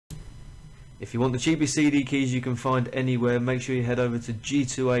If you want the cheapest CD keys you can find anywhere, make sure you head over to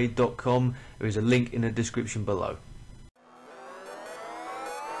g2a.com. There is a link in the description below.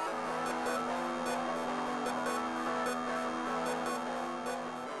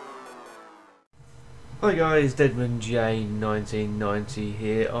 Hi guys, Deadmanj1990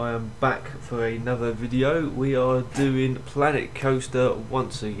 here. I am back for another video. We are doing Planet Coaster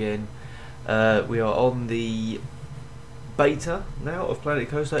once again. We are on the beta now of Planet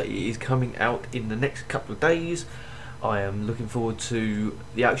Coaster. It is coming out in the next couple of days. I am looking forward to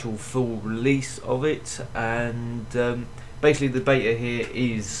the actual full release of it, and basically the beta here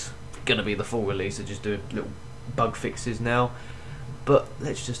is going to be the full release. They're just doing little bug fixes now. But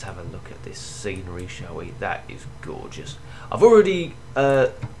let's just have a look at this scenery, shall we? That is gorgeous. I've already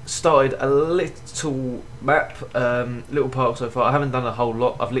started a little map, little park so far. I haven't done a whole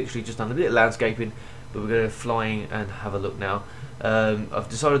lot. I've literally just done a bit of landscaping, but we're going to flying and have a look now. I've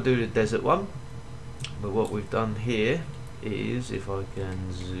decided to do the desert one, but what we've done here is, if I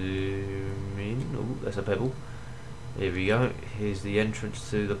can zoom in, oh, that's a pebble. Here we go. Here's the entrance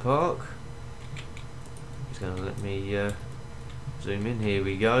to the park. It's going to let me zoom in. Here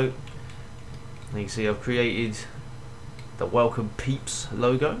we go. And you can see I've created the Welcome Peeps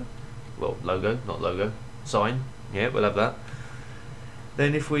logo. Well, logo, not logo. Sign. Yeah, we'll have that.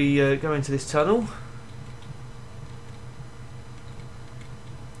 Then if we go into this tunnel.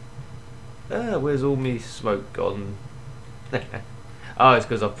 Where's all my smoke gone? Oh, it's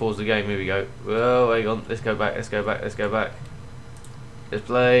because I've paused the game. Here we go. Well, hang on. Let's go back. Let's go back. Let's go back. Let's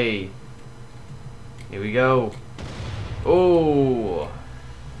play. Here we go. Oh,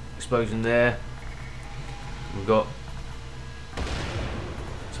 explosion there. We've got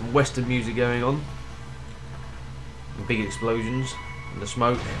some western music going on, big explosions and the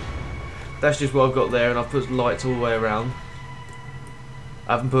smoke. That's just what I've got there, and I've put lights all the way around.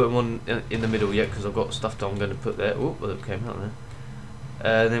 I haven't put them on in the middle yet because I've got stuff that I'm going to put there. Oh, well, it came out there.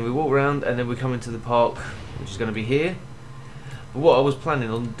 And then we walk around, and then we come into the park, which is going to be here. But what I was planning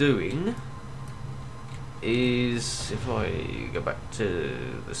on doing is, if I go back to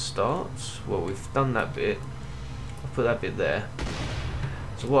the start, well, we've done that bit. I'll put that bit there.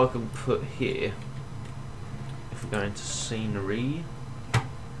 So what I can put here, if we go into scenery,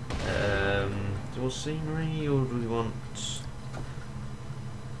 do we want scenery or do we want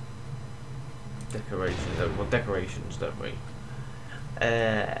decorations? We want decorations, don't we?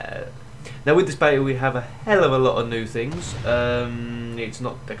 Now with this beta we have a hell of a lot of new things. It's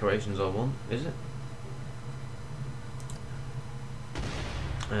not decorations I want, is it?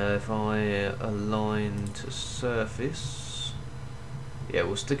 If I align to surface, yeah,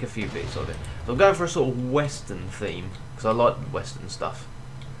 we'll stick a few bits on it. So I'm going for a sort of western theme because I like western stuff.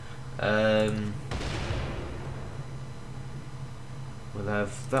 We'll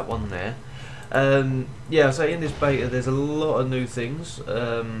have that one there. Yeah, so in this beta there's a lot of new things.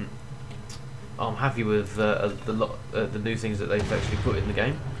 I'm happy with the new things that they've actually put in the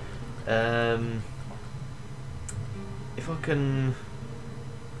game. If I can.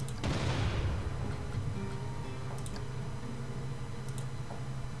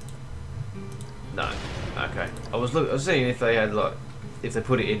 No, okay. I was seeing if they had if they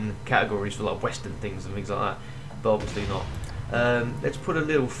put it in categories for like western things and things like that, but obviously not. Let's put a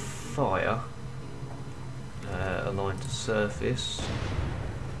little fire. Align to surface.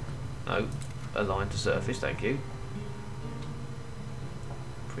 No, align to surface. Thank you.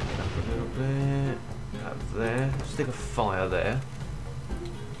 Bring it up a little bit. Up there. Stick a fire there.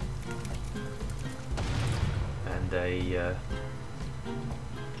 And a.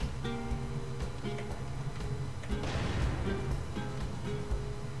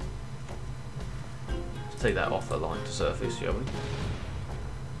 Take that off, align to surface, shall we?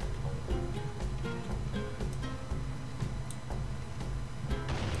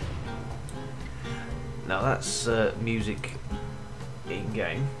 Now that's music in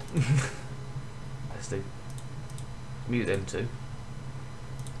game. Let's do mute them too.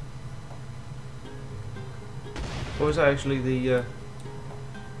 Or is that actually the?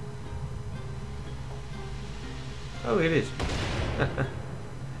 Oh, it is.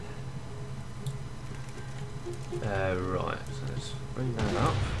 Right, so let's bring that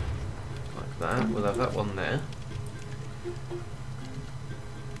up like that. We'll have that one there.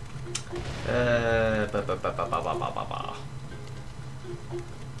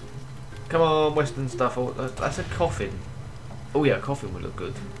 Come on, western stuff. Oh, that's a coffin. Oh yeah, a coffin would look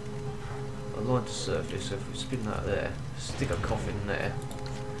good. Align to surface, so if we spin that there, stick a coffin there.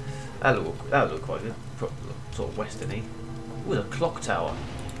 That'll look quite good. Sort of westerny. With a clock tower.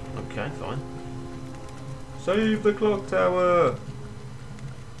 Okay, fine. Save the clock tower!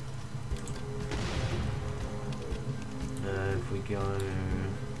 if we go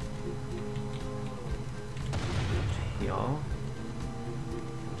here,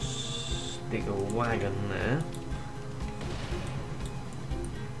 stick a wagon there.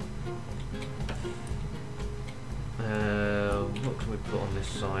 What can we put on this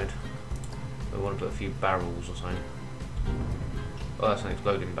side? I want to put a few barrels or something. Oh, that's an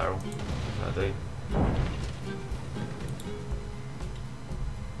exploding barrel. That'll do.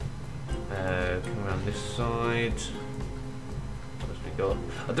 Come around this side. What else we got?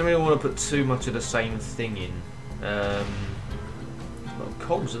 I don't really want to put too much of the same thing in. Well,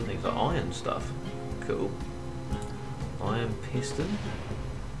 cogs and things like iron stuff. Cool. Iron piston.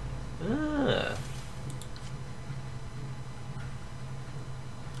 Ah.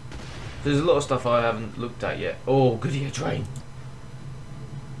 There's a lot of stuff I haven't looked at yet. Oh, Goodyear train.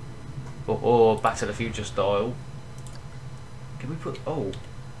 Or Back to the Future style. Can we put... Oh,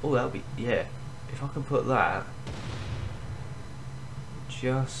 that'll be... Yeah. If I can put that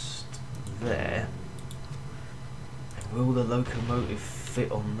just there. And will the locomotive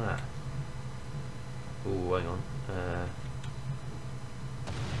fit on that? Oh, hang on.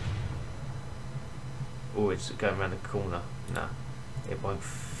 Oh, it's going around the corner. Nah, it won't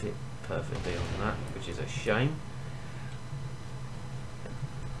fit perfectly on that, which is a shame.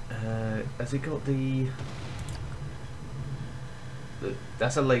 Has it got the...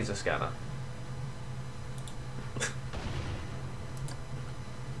 That's a laser scanner.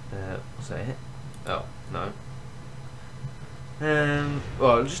 What's that hit? Oh, no.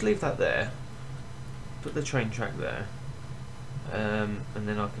 Well, I'll just leave that there. Put the train track there. And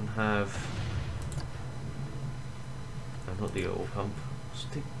then I can have... No, not the oil pump.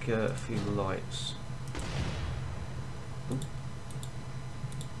 Stick a few lights. Ooh.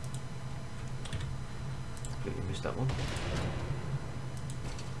 Completely missed that one.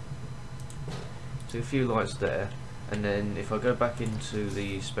 So a few lights there, and then if I go back into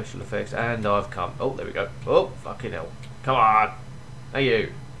the special effects, and I've come. Oh, there we go. Oh, fucking hell! Come on, hey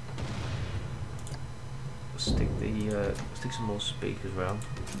you. Stick the stick some more speakers around,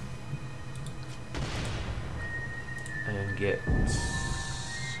 and get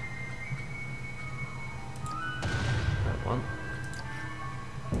that one.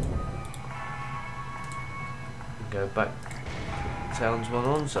 And go back. Sounds one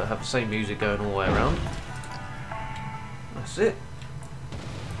on, so I have the same music going all the way around. That's it.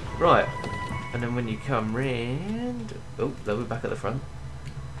 Right, and then when you come round, oh, there we're back at the front.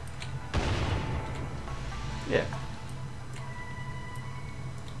 Yeah.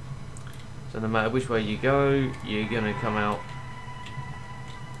 So no matter which way you go, you're gonna come out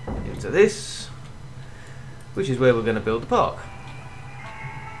into this, which is where we're gonna build the park.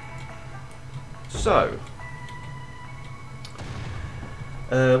 So.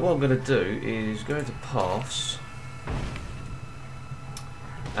 What I'm going to do is go into paths,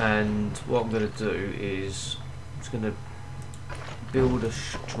 and what I'm going to do is just going to build a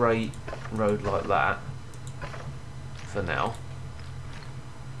straight road like that for now,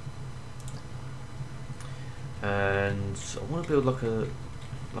 and I want to build like a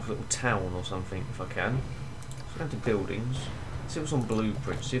little town or something if I can. So go into buildings, see what's on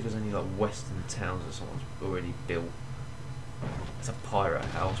blueprints, see if there's any like western towns that someone's already built. It's a pirate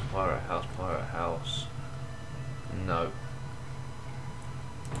house, pirate house, pirate house. No.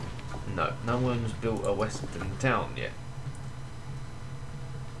 No, no one's built a western town yet.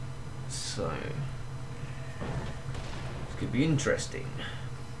 So, this could be interesting.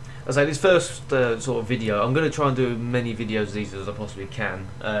 As I say, this first sort of video, I'm going to try and do as many videos of these as I possibly can.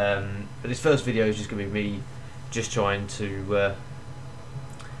 But this first video is just going to be me just trying to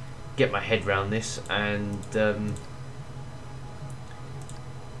get my head around this and...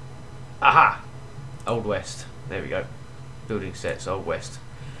 Aha! Old West. There we go. Building sets, Old West.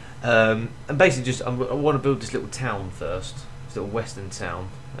 And basically just, I want to build this little town first. This little western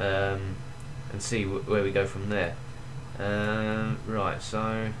town. And see where we go from there. Right,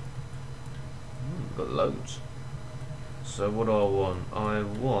 so... we've got loads. So what do I want? I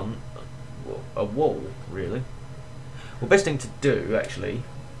want a wall, really. Well, best thing to do, actually,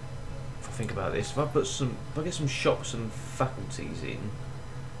 if I think about this, if I get some shops and faculties in.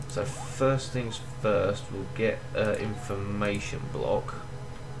 So first things first, we'll get an information block.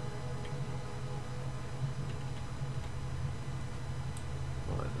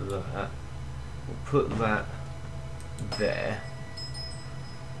 Like that. We'll put that there.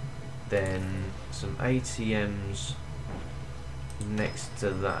 Then some ATMs next to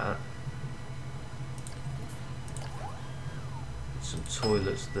that. Some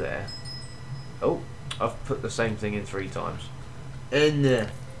toilets there. Oh, I've put the same thing in 3 times. And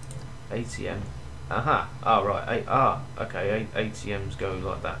ATM. Aha. Ah, right. Okay. ATMs go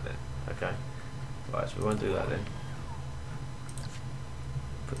like that then. Okay. Right, so we won't do that then.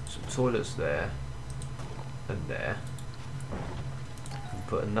 Put some toilets there and there. And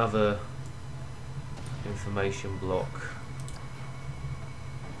put another information block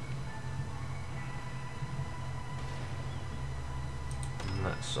on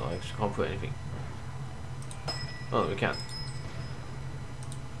that side. So can't put anything. Oh, we can.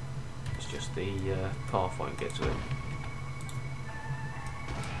 It's just the path won't get to it.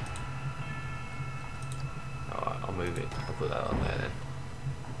 Alright, I'll move it. I'll put that on there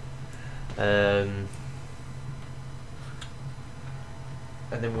then.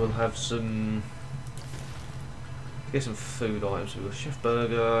 And then we'll have some. Get some food items. We've got Chef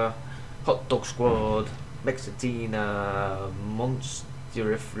Burger, Hot Dog Squad, Mexitina, Monster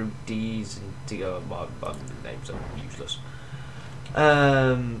Fruities, and Tigo. My names are useless.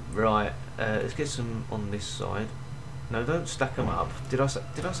 Right. Let's get some on this side. No, don't stack them up. Did I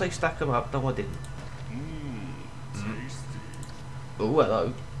say stack them up? No, I didn't. Tasty. Oh,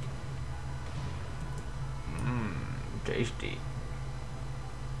 hello. Tasty.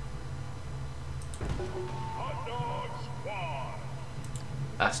 Hot dog squad.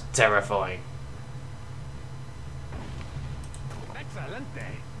 That's terrifying. Excelente.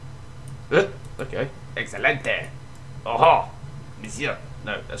 Okay. Excelente. Aha. Monsieur.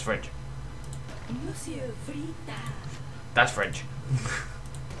 No, that's French. Monsieur Frita. That's French.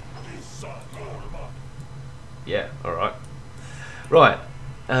 Yeah. All right. Right.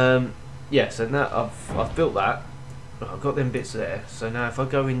 Yeah. So now I've built that. I've got them bits there. So now if I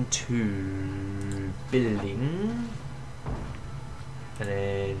go into building and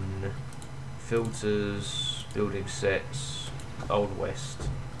then filters, building sets, Old West.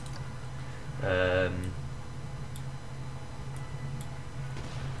 Come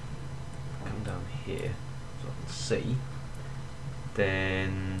down here so I can see.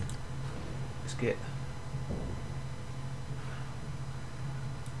 Then let's get.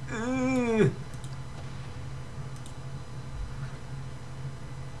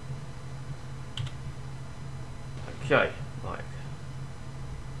 Okay, like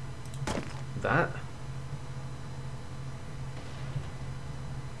that.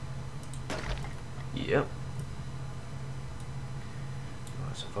 Yep.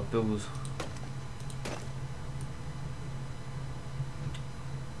 Right, so if I build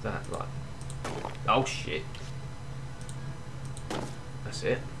that, like, oh shit, that's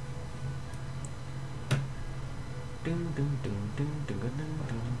it.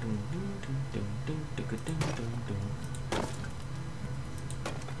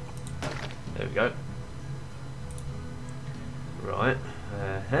 There we go. Right.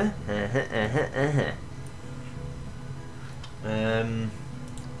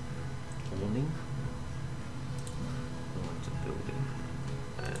 Awning. Right, to building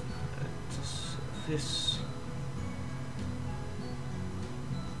and to surface.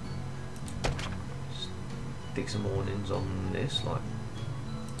 Stick some awnings on this, like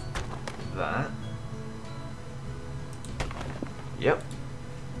that. Yep.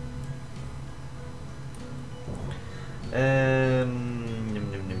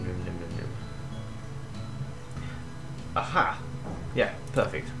 Aha! Yeah,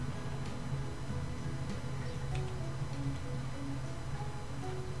 perfect.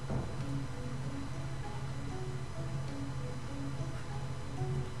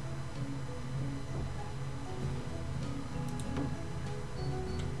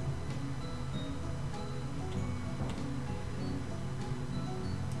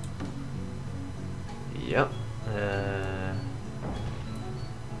 Yep.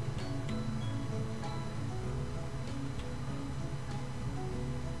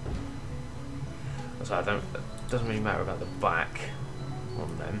 So I don't. It doesn't really matter about the back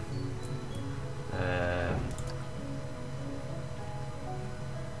on them.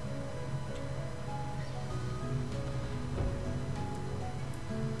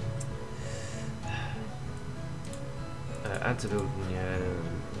 Add to building. Yeah,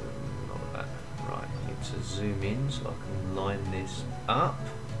 not that. Right. I need to zoom in so I can line this up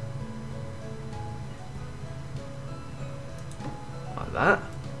like that.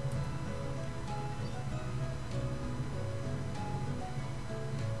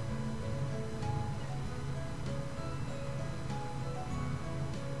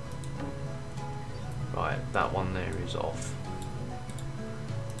 Right, that one there is off.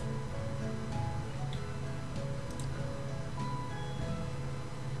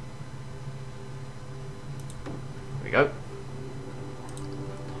 There we go.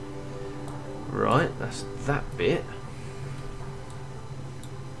 Right, that's that bit.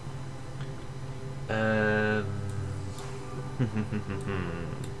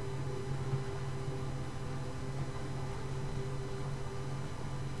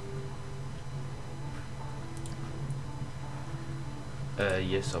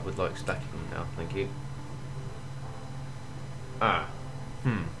 Yes, I would like stacking now, thank you. Ah,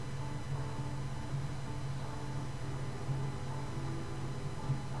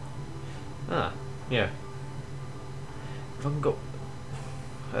 Ah, yeah. If I can go...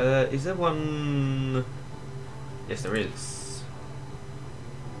 is there one... Yes, there is.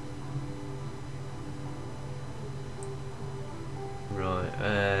 Right,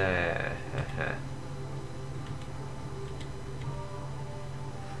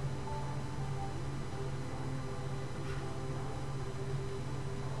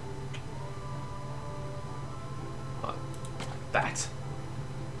 like that.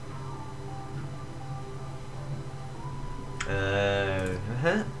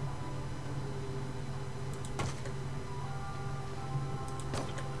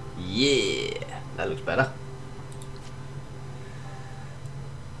 Yeah, that looks better.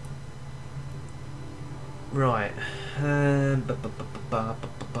 Right.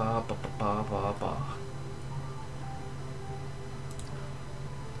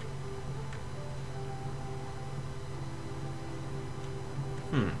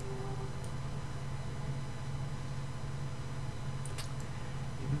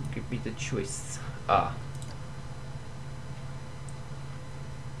 Give me the choice. Ah.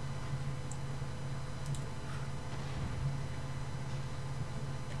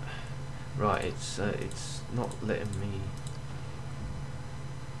 Right, it's not letting me.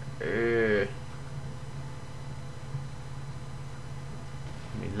 I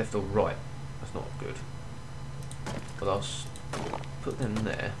mean, left or right? That's not good. But I'll put them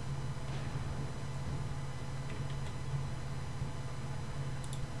there.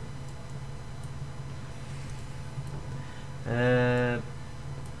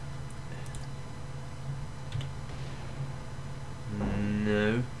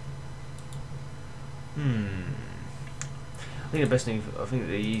 No. I think the best thing, I think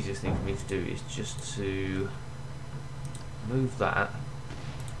the easiest thing for me to do is just to move that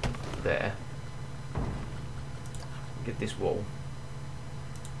there, get this wall,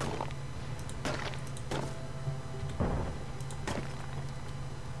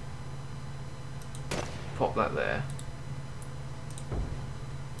 pop that there,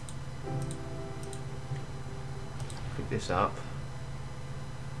 pick this up,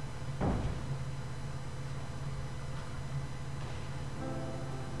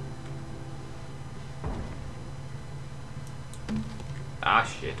 ah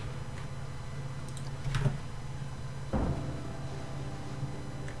shit.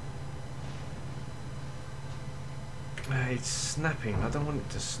 It's snapping. I don't want it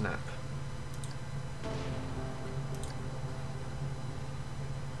to snap.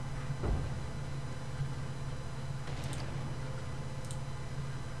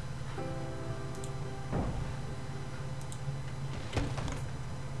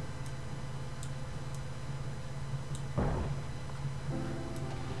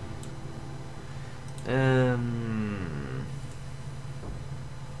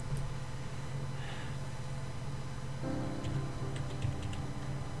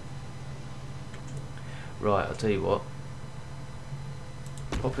 Right, I'll tell you what.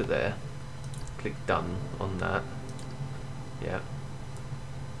 Pop it there. Click done on that. Yeah.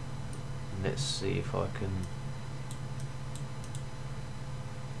 And let's see if I can.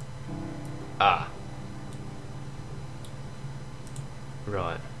 Ah.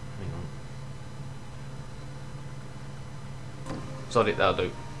 Right. Hang on. Sod it, that'll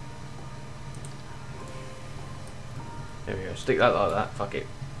do. There we go. Stick that like that. Fuck it.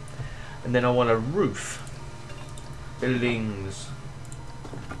 And then I want a roof. Buildings.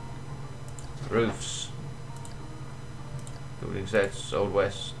 Roofs. Building sets. Old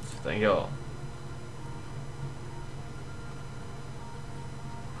West. Thank you all.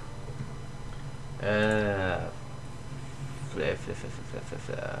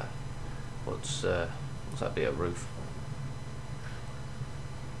 What's that be a roof?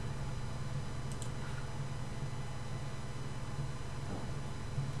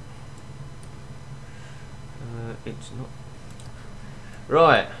 It's not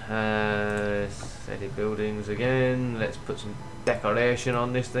right. Edit buildings again. Let's put some decoration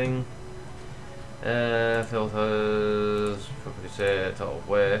on this thing. Filters, property set, Old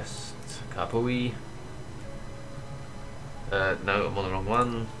West, Kapui. No, I'm on the wrong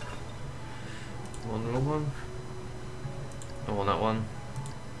one. I'm on the wrong one. I'm on that one.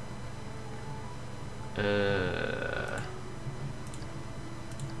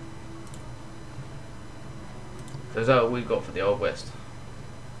 So is that what we've got for the Old West?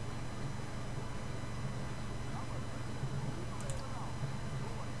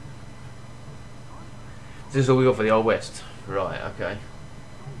 This is all we got for the Old West. Right, okay.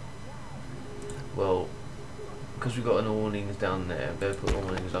 Well, because we've got an awnings down there, better put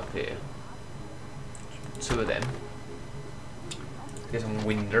awnings up here. Two of them. Get some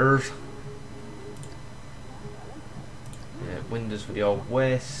windows. Yeah, windows for the Old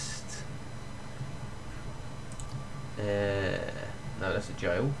West. No, that's a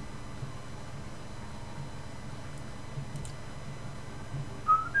jail.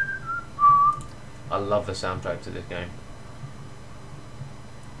 I love the soundtrack to this game.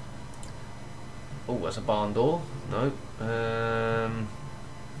 Oh, that's a barn door. No.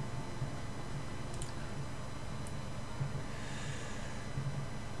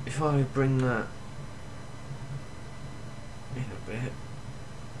 If I bring that in a bit,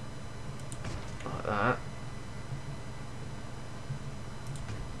 like that.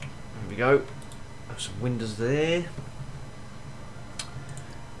 There we go. Have some windows there.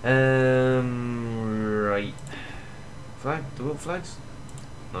 Right. Flag? Do we want flags?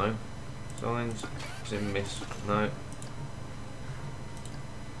 No. Signs? It's in miss. No.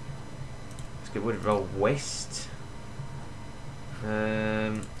 Let's get rid of Old West.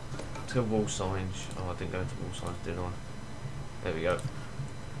 Let's go wall signs. Oh, I didn't go into wall signs, did I? There we go.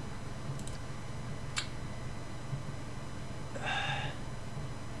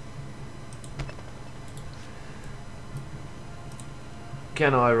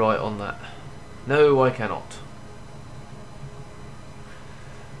 Can I write on that? No, I cannot.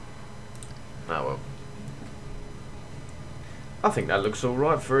 Oh well. I think that looks all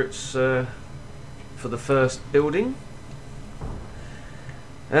right for its for the first building.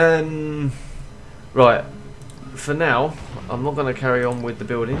 Right. For now, I'm not going to carry on with the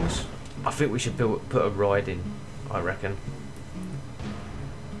buildings. I think we should put a ride in. I reckon.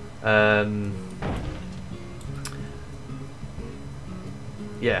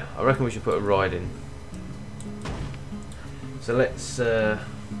 Yeah, I reckon we should put a ride in. So let's.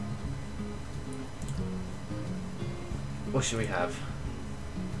 What should we have?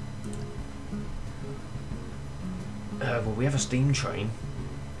 Well, we have a steam train.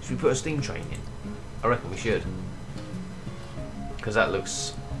 Should we put a steam train in? I reckon we should. Because that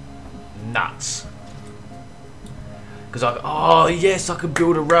looks nuts. Because oh yes, I can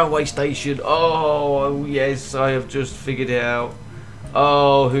build a railway station. Oh yes, I have just figured it out.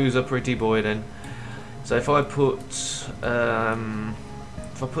 Oh, who's a pretty boy then? So if I put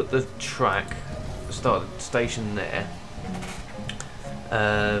the track, start the station there.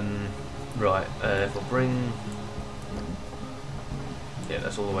 Right. If I bring, yeah,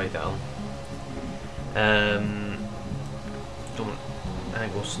 that's all the way down. Don't want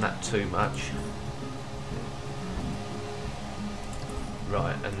angle snap too much.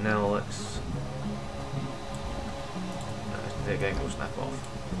 Right, and now let's take angle snap off.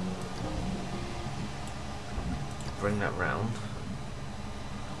 Bring that round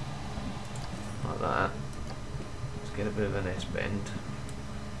like that. Let's get a bit of an S bend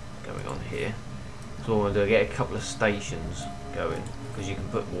going on here. So what I want to do, get a couple of stations going, because you can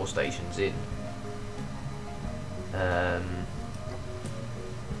put more stations in.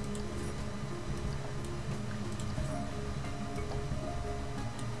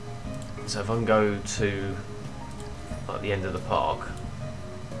 So if I can go to like the end of the park,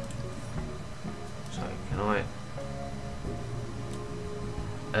 so can I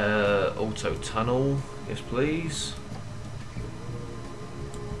auto tunnel? Yes please.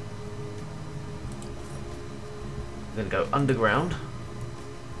 I'm going to go underground.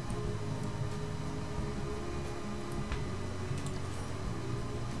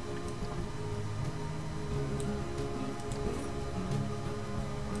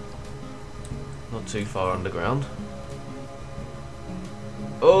 Not too far underground.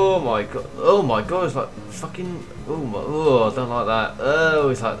 Oh my god! Oh my god! It's like fucking. Oh my! Oh, I don't like that. Oh,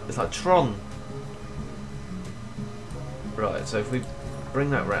 it's like Tron. Right. So if we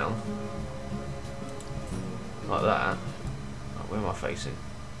bring that round like that, oh, where am I facing?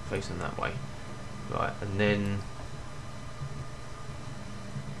 Facing that way. Right, and then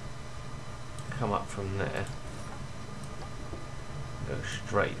come up from there. Go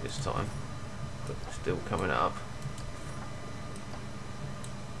straight this time, but still coming up.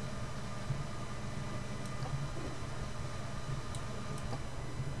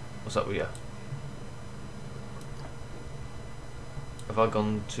 What's up with you? Have I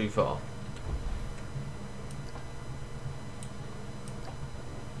gone too far?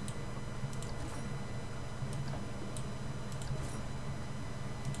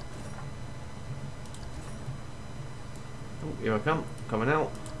 here I come. Coming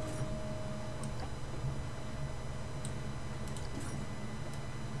out.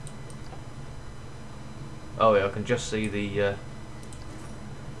 Oh yeah, I can just see the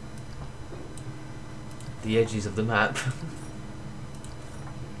edges of the map.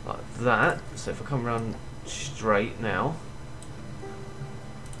 Like that. So if I come around straight now,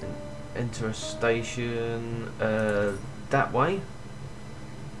 and enter a station that way.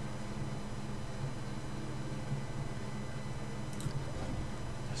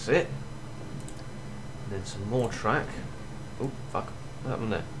 That's it. And then some more track. Oh fuck, what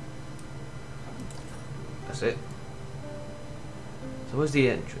happened there? That's it. So where's the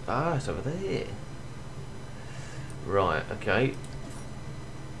entrance? Ah, it's over there. Right, okay.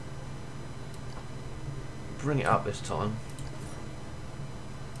 Bring it up this time.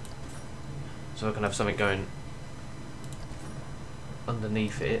 So I can have something going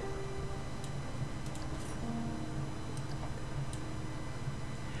underneath it.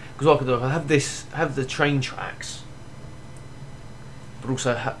 Because what I could do, I have this, have the train tracks. But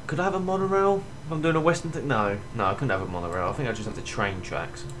also, could I have a monorail if I'm doing a western thing? No, I couldn't have a monorail. I think I just have the train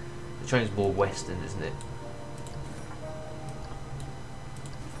tracks. The train's more western, isn't it?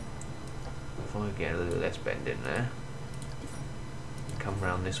 If I get a little less bend in there, come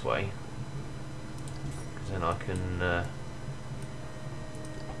round this way, because then I can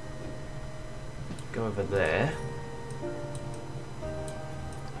go over there.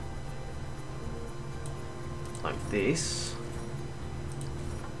 Like this.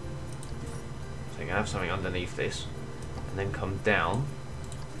 So you can have something underneath this, and then come down.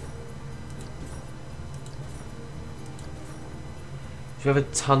 Should we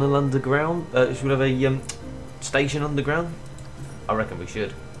have a tunnel underground? Should we have a station underground? I reckon we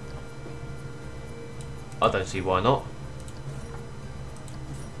should. I don't see why not.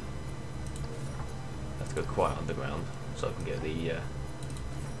 Have to go quite underground so I can get the.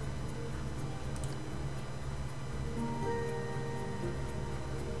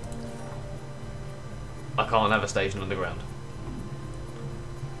 I can't have a station underground.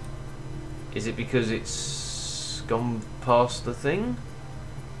 Is it because it's gone past the thing?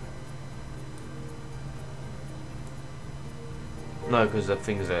 No, because the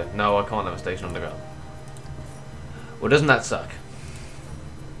thing's there. No, I can't have a station underground. Well, doesn't that suck?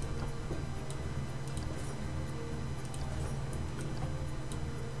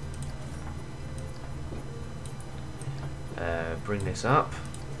 Bring this up.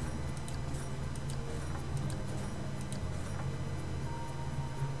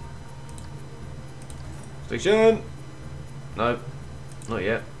 Station! No, not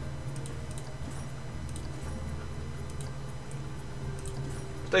yet.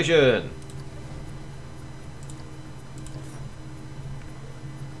 Station!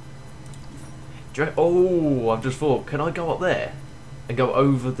 Oh, I've just thought, can I go up there? And go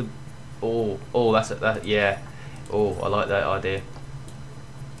over the... Oh, that's it, yeah. Oh, I like that idea.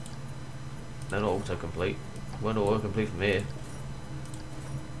 No, not autocomplete. Won't autocomplete from here.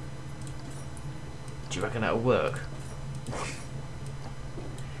 Do you reckon that'll work?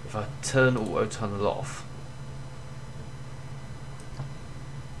 If I turn auto tunnel off,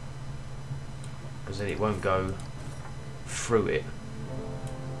 because then it won't go through it.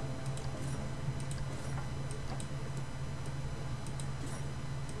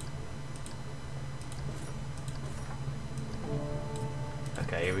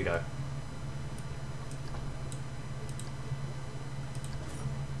 Okay, here we go.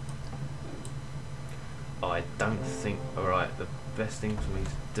 I don't think. Alright, the best thing for me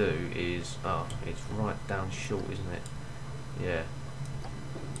to do is. Oh, it's right down short, isn't it? Yeah.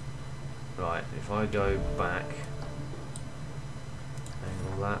 Right, if I go back.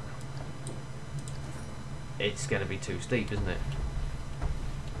 And all that. It's going to be too steep, isn't it?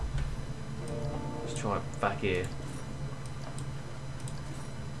 Let's try it back here.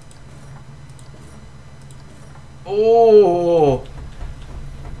 Oh!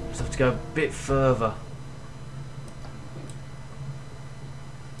 Just have to go a bit further.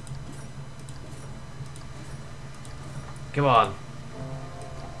 Come on.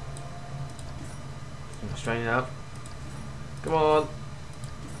 Straighten it up. Come on.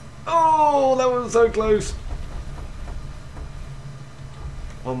 Oh, that was so close.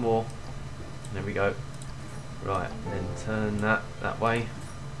 One more. There we go. Right, and then turn that way.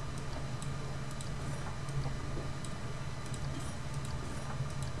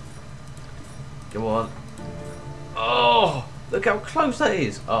 Go on. Oh, look how close that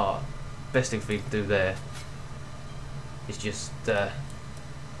is. Oh, best thing for me to do there is just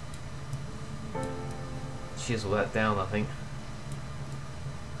chisel that down, I think.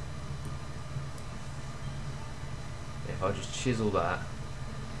 Yeah, if I just chisel that,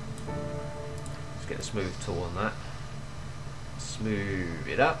 let's get a smooth tool on that, smooth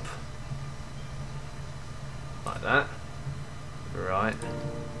it up, like that, right,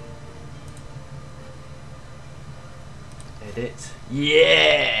 edit,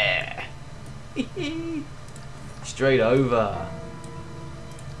 yeah, straight over.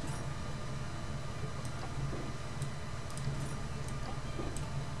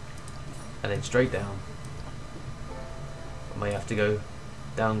 And then straight down. I may have to go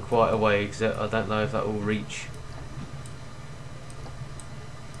down quite a way because I don't know if that will reach.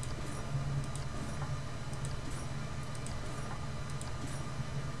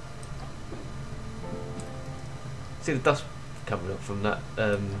 See the dust coming up from that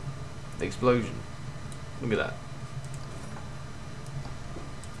explosion. Look at that.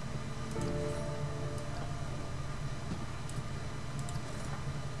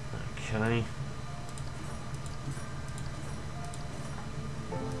 Okay.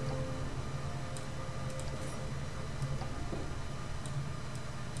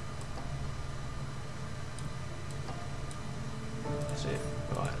 That's it.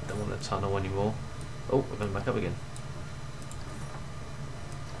 Right, I don't want a tunnel anymore. Oh, we're going back up again.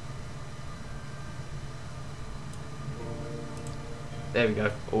 There we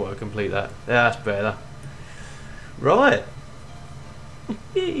go. Auto complete that. Yeah, that's better. Right.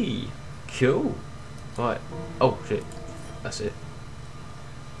 Cool. Right. Oh shit. That's it.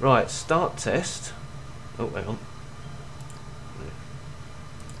 Right. Start test. Oh, hang on.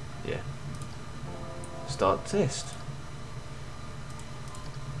 Yeah. Start test.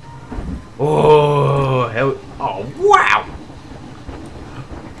 Oh hell! Oh wow!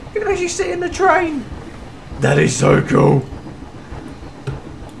 You can actually sit in the train. That is so cool.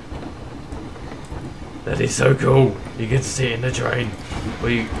 That is so cool. You can sit in the train.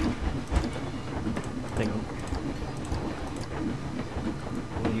 Well, you... Hang on.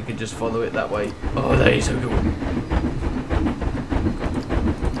 Well, you can just follow it that way. Oh, that is so cool.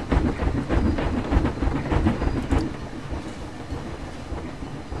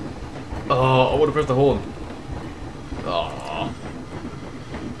 Oh, I want to press the horn. Oh.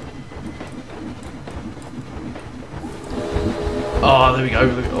 Oh, there we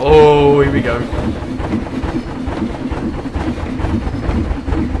go. Oh, here we go.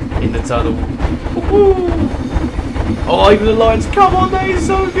 In the tunnel. Oh, even the lights. Come on, that is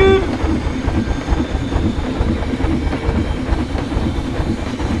so good.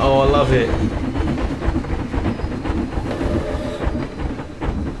 Oh, I love it.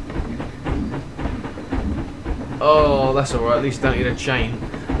 Oh, that's alright. At least don't need a chain.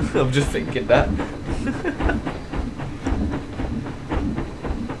 I'm just thinking that.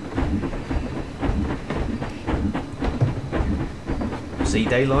 See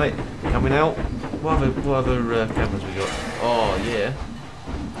daylight coming out. What other cameras we got? Oh yeah.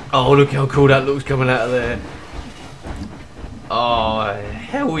 Oh, look how cool that looks coming out of there. Oh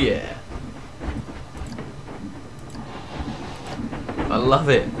hell yeah. I love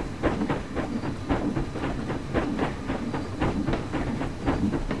it.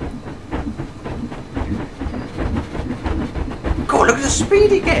 God, look at the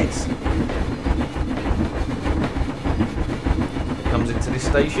speed it gets. Comes into this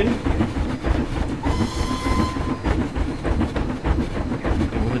station.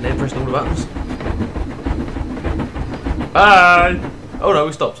 Woman there pressing all the buttons. Oh no,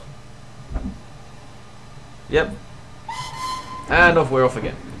 we stopped. Yep. And off we're off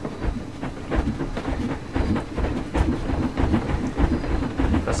again.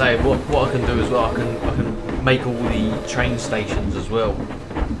 I say what I can do as well, I can make all the train stations as well.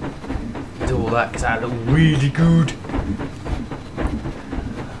 Do all that because that look really good.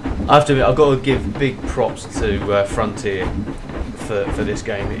 I have to admit, I've got to give big props to Frontier for this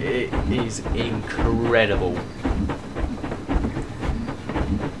game. It is incredible.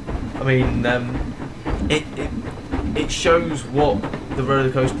 I mean, it shows what the Roller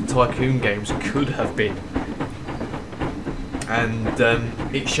Coaster Tycoon games could have been, and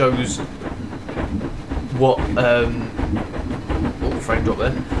it shows what oh, frame drop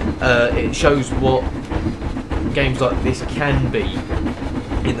there. It shows what games like this can be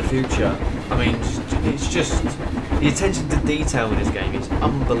in the future. I mean, it's just the attention to detail in this game is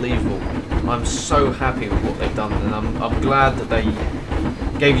unbelievable. I'm so happy with what they've done, and I'm glad that they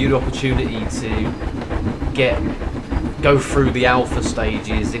gave you the opportunity to go through the alpha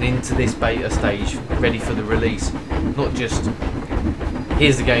stages and into this beta stage ready for the release. Not just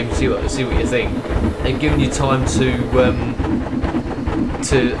here's the game, see what you think. They've given you time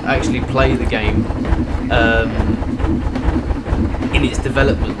to actually play the game. in its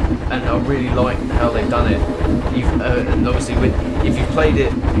development, and I really like how they've done it. And obviously, if you've played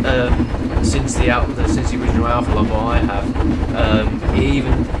it since the original alpha, like what I have,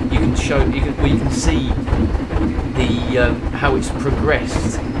 you can see the how it's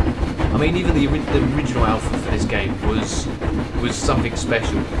progressed. I mean, even the original alpha for this game was something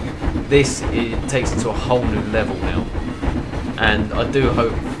special. This, it takes it to a whole new level now, and I do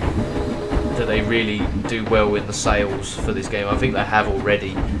hope that they really do well in the sales for this game. I think they have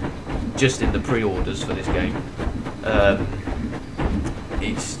already, just in the pre-orders for this game.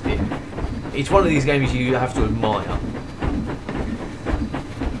 It's one of these games you have to admire.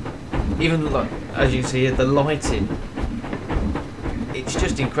 Even like, as you can see here, the lighting, it's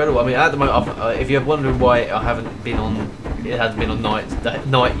just incredible. I mean, at the moment, if you're wondering why it hasn't been on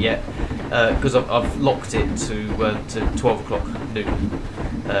night yet, because I've locked it to 12 o'clock noon,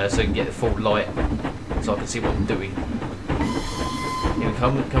 so you can get the full light, so I can see what I'm doing. Here we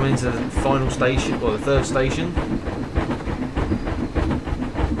come into the final station, or the third station.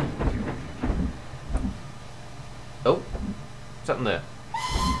 Oh, something there.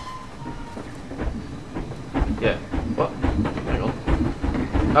 Yeah. What? Hang on.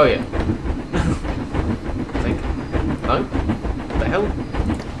 Oh yeah. I think. No. What the hell?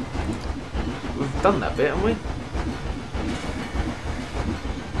 We've done that bit, haven't we?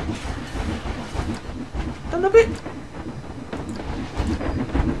 Done the bit.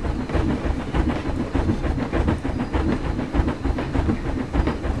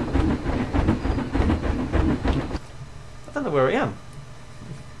 I don't know where I am.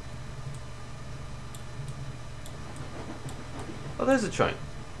 Oh, there's a train.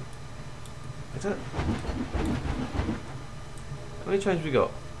 Is it? How many trains have we got?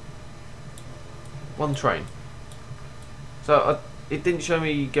 One train. So it didn't show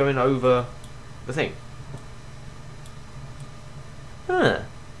me going over the thing. Huh.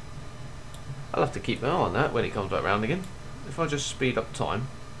 I'll have to keep an eye on that when it comes back round again. If I just speed up time.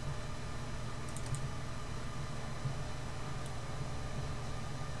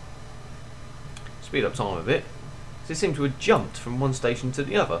 Speed up time a bit. So it seemed to have jumped from one station to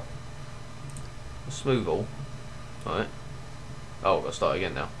the other. A smooth all. Right. Oh, I've got to start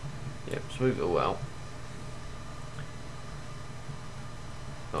again now. Yep, smooth it all out.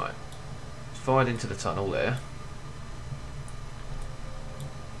 Right. Fired into the tunnel there.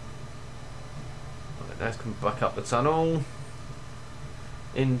 Right, let's come back up the tunnel.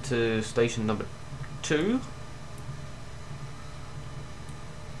 Into station number 2.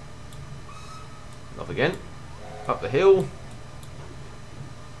 Off again. Up the hill.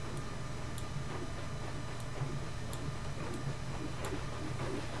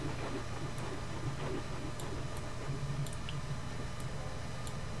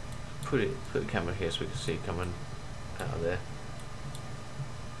 Put the camera here so we can see it coming out of there.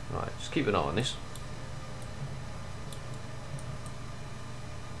 Right, just keep an eye on this.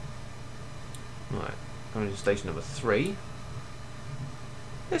 Right, coming to station number 3.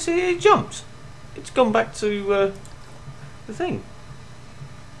 Yeah, see, it jumped. It's gone back to the thing.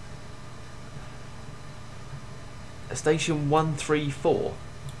 Station 134.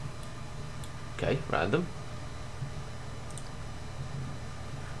 Okay, random.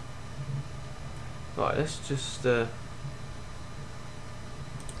 Right, let's just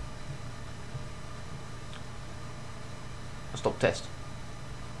stop test.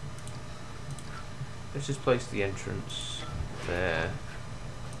 Let's just place the entrance there.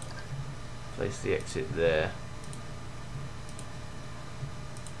 Place the exit there.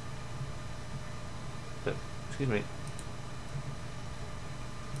 Oh, excuse me.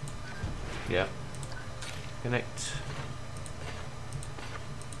 Yeah. Connect.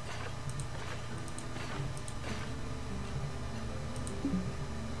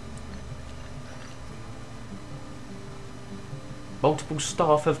 Multiple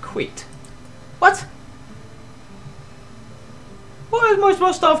staff have quit. What? Why has most of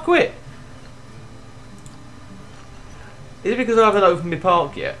my staff quit? Is it because I haven't opened my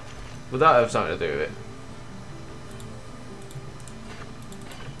park yet? Would that have something to do with it?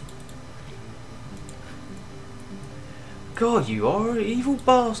 God, you are evil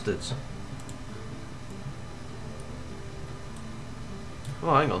bastards.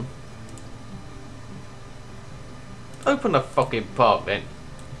 Oh, hang on. Open the fucking park then.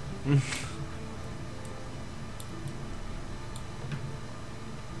 There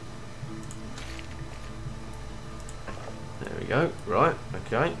we go. Right.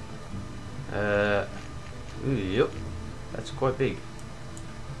 Okay. Ooh, yep. That's quite big.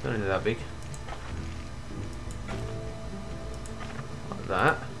 Not really that big. Like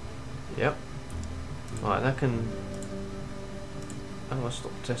that. Yep. Right. That can How do I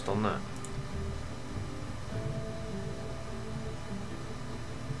stop the test on that?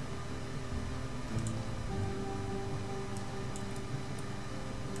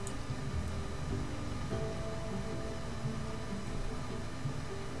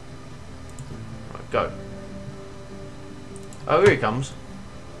 Right, go. Oh, here he comes.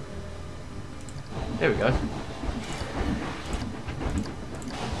 Here we go.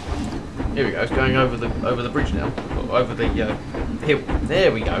 Here we go. It's going over the bridge now, or over the hill.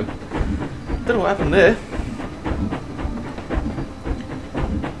 There we go. Don't know what happened there.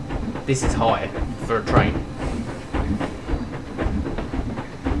 This is high for a train.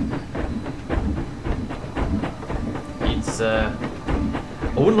 It's I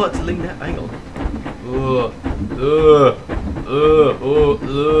wouldn't like to lean that. Hang on.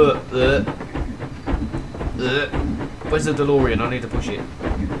 Where's the DeLorean? I need to push it.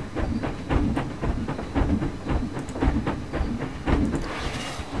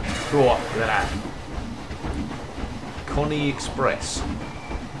 Oh, look at that. Connie Express.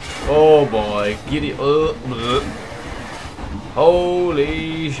 Oh boy, get it up.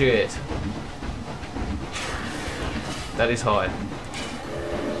 Holy shit. That is high.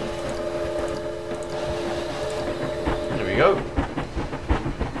 There we go.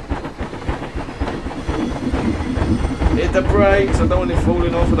 Hit the brakes, I don't want it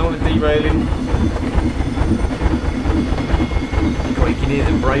falling off, I don't want it derailing. You can hear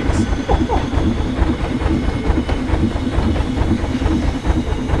the brakes.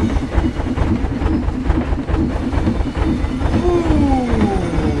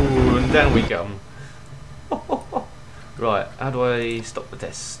 Ooh, and down we come. Right, how do I stop the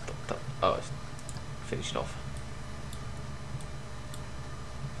test? Stop. Oh, it's finished off.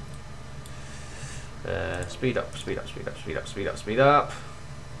 Speed up, speed up, speed up, speed up, speed up, speed up.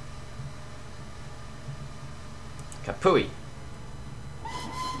 Kapui.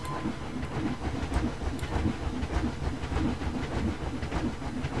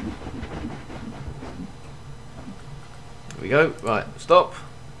 There we go. Right, stop.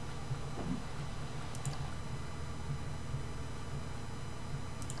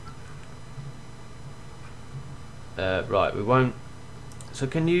 Right, we won't. So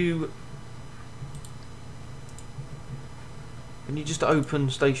can you just open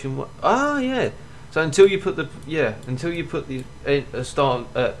station one? Ah, yeah. So until you put the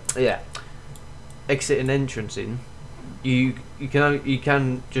exit and entrance in, you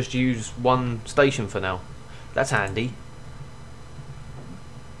can just use one station for now. That's handy.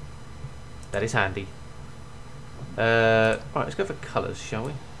 That is handy. Right, let's go for colours, shall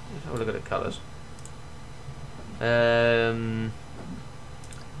we? Let's have a look at the colours.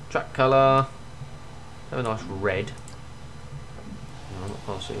 Track colour. Have a nice red. No, I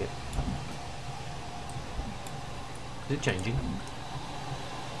can't see it. Is it changing?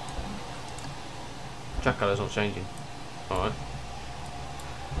 Track colour's not changing. Alright.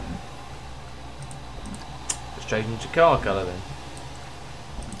 Let's change into car colour then.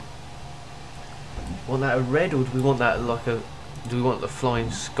 Want that a red, or do we want that like a... Do we want the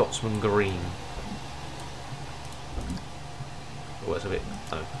Flying Scotsman green? Oh, it's a bit...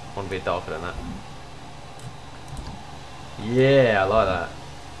 No, I want to be darker than that. Yeah, I like that.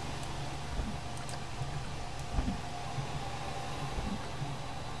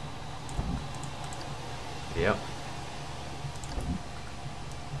 Yep.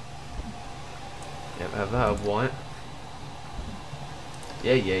 Yep, have that of white.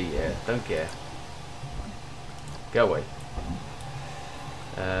 Yeah, yeah, yeah. Don't care. Go away.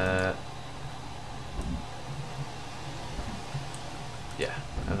 Yeah,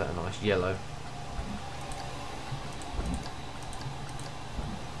 have that a nice yellow.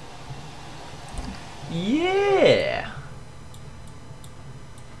 Yeah!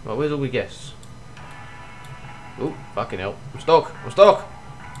 Right, where's all we guess? Oh, fucking hell. I'm stuck! I'm stuck!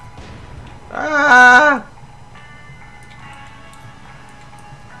 Ah!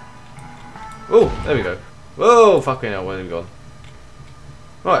 Oh, there we go. Whoa, fucking hell, where have we gone?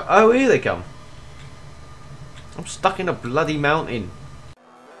 Right, oh, here they come. I'm stuck in a bloody mountain.